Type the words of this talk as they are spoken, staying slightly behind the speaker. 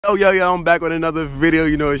Yo, I'm back with another video.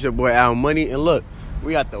 You know it's your boy Al Money. And look,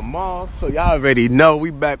 we at the mall, so y'all already know we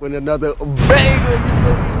back with another banger. You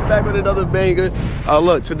feel me? We back with another banger.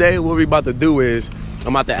 Look, today what we about to do is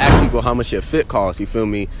I'm about to ask people how much your fit costs, you feel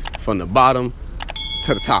me? From the bottom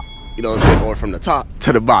to the top. You know what I'm saying? Or from the top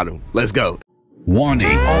to the bottom. Let's go.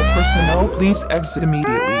 Warning. All personnel, please exit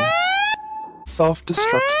immediately.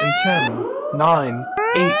 Self-destruct in 10, 9,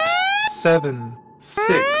 8, 7,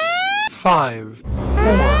 6, 5, 4,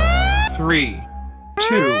 3,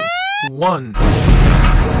 2, 1.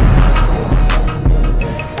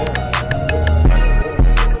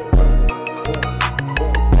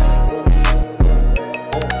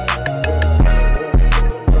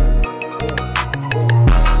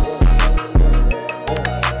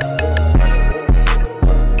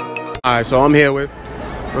 Alright, so I'm here with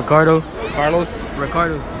Ricardo. Carlos.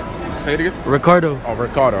 Ricardo. Say it again. Ricardo. Oh,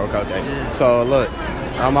 Ricardo. Okay. Yeah. So look,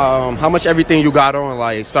 how much everything you got on,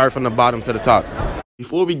 like start from the bottom to the top.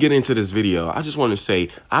 Before we get into this video, I just want to say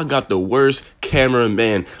I got the worst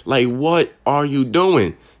cameraman. Like, what are you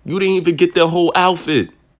doing? You didn't even get the whole outfit.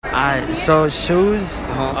 So shoes,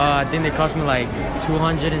 I think they cost me like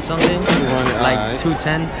 200 and something. 200, like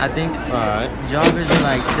 210, I think. Alright. Joggers were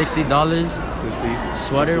like $60. 60s.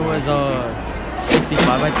 Sweater was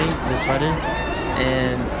 65, I think. The sweater,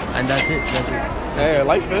 and that's it. Hey,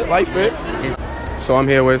 life fit. So I'm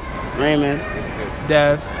here with Raymond.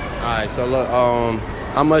 Dev. Alright, so look,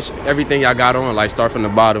 how much everything y'all got on, like start from the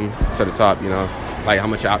bottom to the top, you know? Like how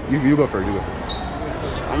much you go first, I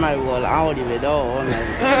might well, I don't even know. You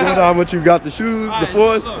know how much you got the shoes, the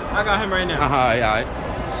fours? So look, I got him right now. Alright.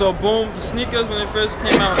 So boom, the sneakers when they first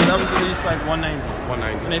came out, that was at least like 190.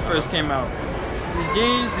 190. When they first came out. These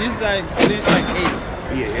jeans, these like at least like 80.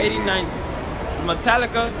 Yeah, 80, 90.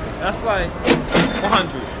 Metallica, that's like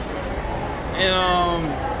 100. And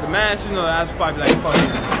the mask, you know, that's probably like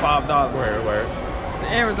fucking $5. Word. The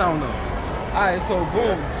Air's, I don't know. Alright, so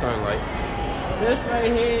boom. Something like This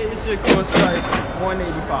right here, this shit costs like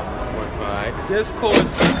 185. alright. This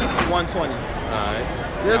costs 120. Alright.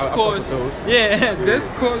 This I fuck course, with those. yeah, this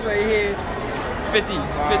course right here, 50,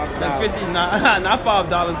 not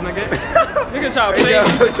 $5, nigga. Nigga try to play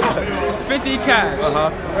 50 cash,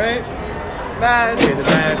 right? Mask, Yeah, the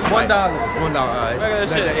mask, $1. $1, alright. Regular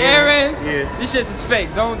shit. The Earrings, yeah. these shits is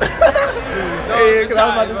fake. Don't. Yeah, cause I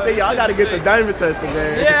was about to say, y'all gotta get the diamond tester,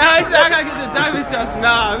 man. Yeah, I gotta get the diamond test.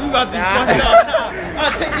 Nah, we about to be fucked up.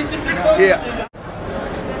 I'll take this shit and throw this shit.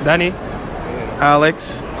 Danny.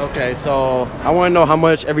 Alex. Okay, so I wanna know how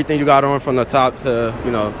much everything you got on from the top to,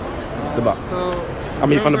 you know, the bottom. So I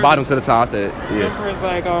mean from the bottom to the top, I said, yeah. jumper is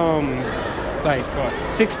like what,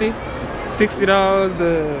 $60.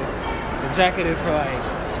 The jacket is for like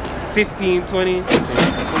 15, 20. Yeah.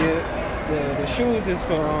 The shoes is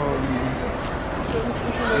for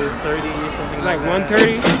 30 or something like like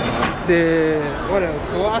 130. The what else?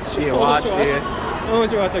 The watch. Yeah, watch, yeah. How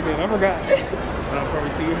much you watch again? I forgot.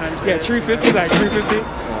 Probably 300. Yeah, 350, like 350.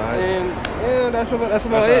 And yeah, that's about it. That's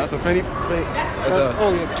a funny thing. This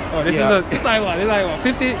is like what?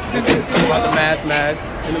 50? About the mask.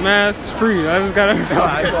 And the mask free. I just gotta.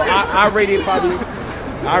 Alright, so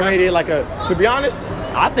I rated like a, to be honest,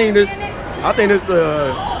 I think this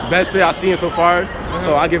the best fit I've seen so far.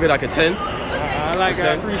 So I give it like a 10. I like it.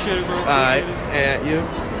 I appreciate it, bro. Alright, and you?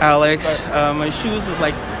 Alex. My shoes is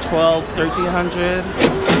like 1300.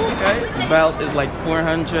 Okay. Belt is like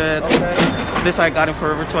 400. Okay. This I got it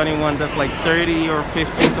for over 21. That's like 30 or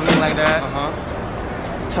 50, something like that.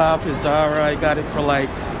 Top is Zara. I got it for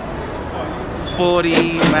like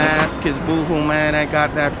 40. Mask is Boohoo Man. I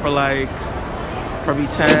got that for like probably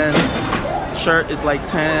 10. Shirt is like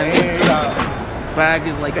 10. Bag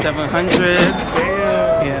is like 700.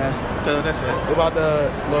 Damn. Yeah. So that's it. What about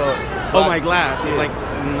the My glass is like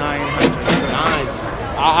 900. So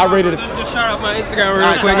I rated it. Just shout out my Instagram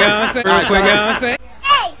real quick, you know what I'm saying? Real quick, you know what I'm saying?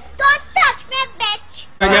 Hey, don't touch me, bitch!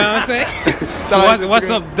 You know what I'm saying? So what's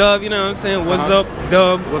up, Dub? You know what I'm saying? What's up,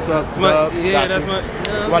 Dub? What's up, Dub? Dub? Yeah, Got that's you. my. You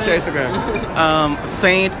know Watch your Instagram.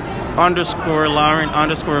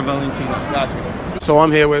 Saint_Lauren_Valentino. Got you. So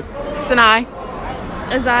I'm here with Sanai.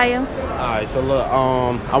 Isaiah. Alright, so look,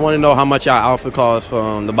 I want to know how much y'all outfit costs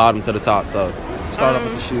from the bottom to the top. So start off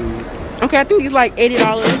with the shoes. Okay, I think these like $80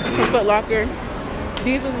 from Foot Locker.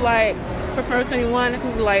 These was like for Forever 21. I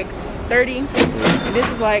think it was like 30. This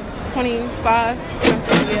is like 25.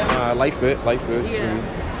 Something, yeah. Light fit. Yeah.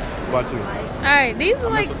 What about you? Alright, these are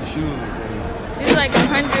like With the shoes. these are like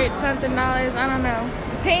 $100 something. I don't know.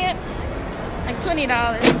 Pants, like $20.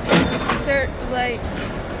 Shirt was like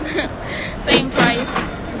same price.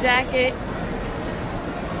 Jacket,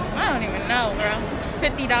 I don't even know, bro.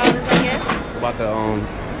 $50, I guess. About the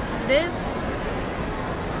This,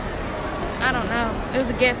 I don't know. It was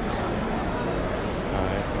a gift.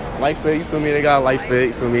 Alright. Light fit, you feel me? They got a light fit,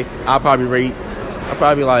 you feel me? I'll probably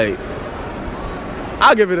like,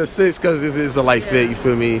 I'll give it a 6 because this is a light fit, you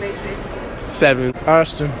feel me? 7.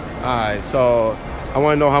 Austin. Alright, so I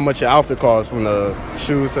want to know how much your outfit costs from the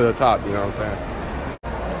shoes to the top, you know what I'm saying?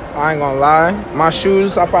 I ain't gonna lie. My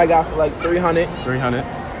shoes I probably got for like 300. 300.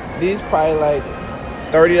 These probably like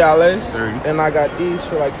 $30. 30. And I got these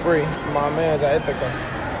for like free from my man's at Ithaca.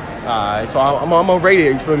 Alright, so I'm gonna rate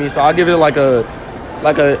it, you feel me? So I'll give it like a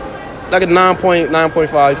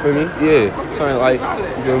 9.5, you feel me? Yeah, something like,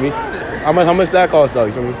 you feel me? How much that cost though,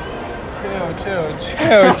 you feel me? Chill.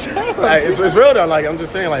 Like, it's real though, like, I'm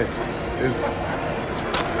just saying, like, it's...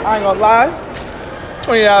 I ain't gonna lie.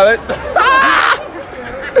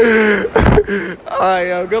 $20. Alright,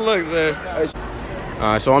 yo, good luck, man.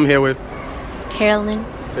 Alright, so I'm here with... Carolyn.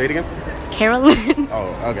 Say it again? Carolyn.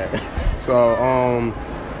 Oh, okay. So,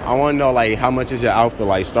 I want to know, like, how much is your outfit,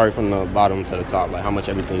 like, start from the bottom to the top? Like, how much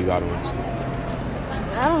everything you got on?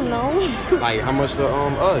 I don't know. Like, how much the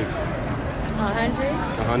Uggs? 100.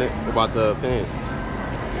 100? What about the pants?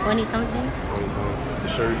 20 something. 20 something. The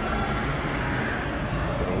shirt? I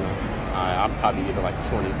don't know. I'll probably give it like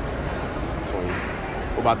 20. 20.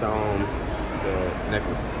 What about the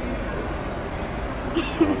necklace?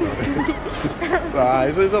 So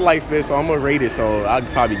it's a light fit, so I'm gonna rate it. So I'd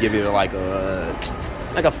probably give it like a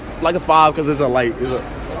 5 because it's a light.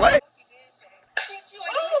 What?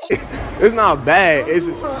 It's not bad. It's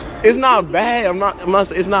not bad. I'm not.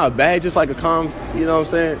 It's not bad. Just like a calm. You know what I'm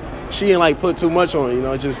saying? She ain't like put too much on it. You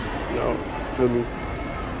know, just feel me.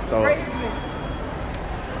 So.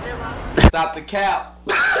 Stop the cap.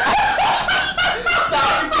 Stop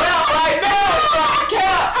the cap right now. Stop the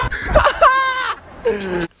cap.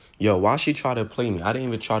 Yo, why she try to play me? I didn't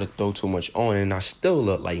even try to throw too much on, and I still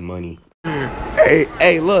look like money.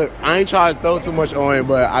 Hey, look, I ain't trying to throw too much on it,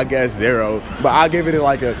 but I guess 0. But I'll give it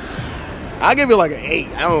like an 8. I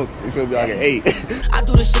don't feel like an 8. I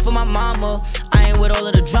do this shit for my mama. I ain't with all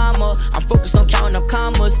of the drama. I'm focused on counting up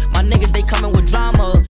commas. My niggas, they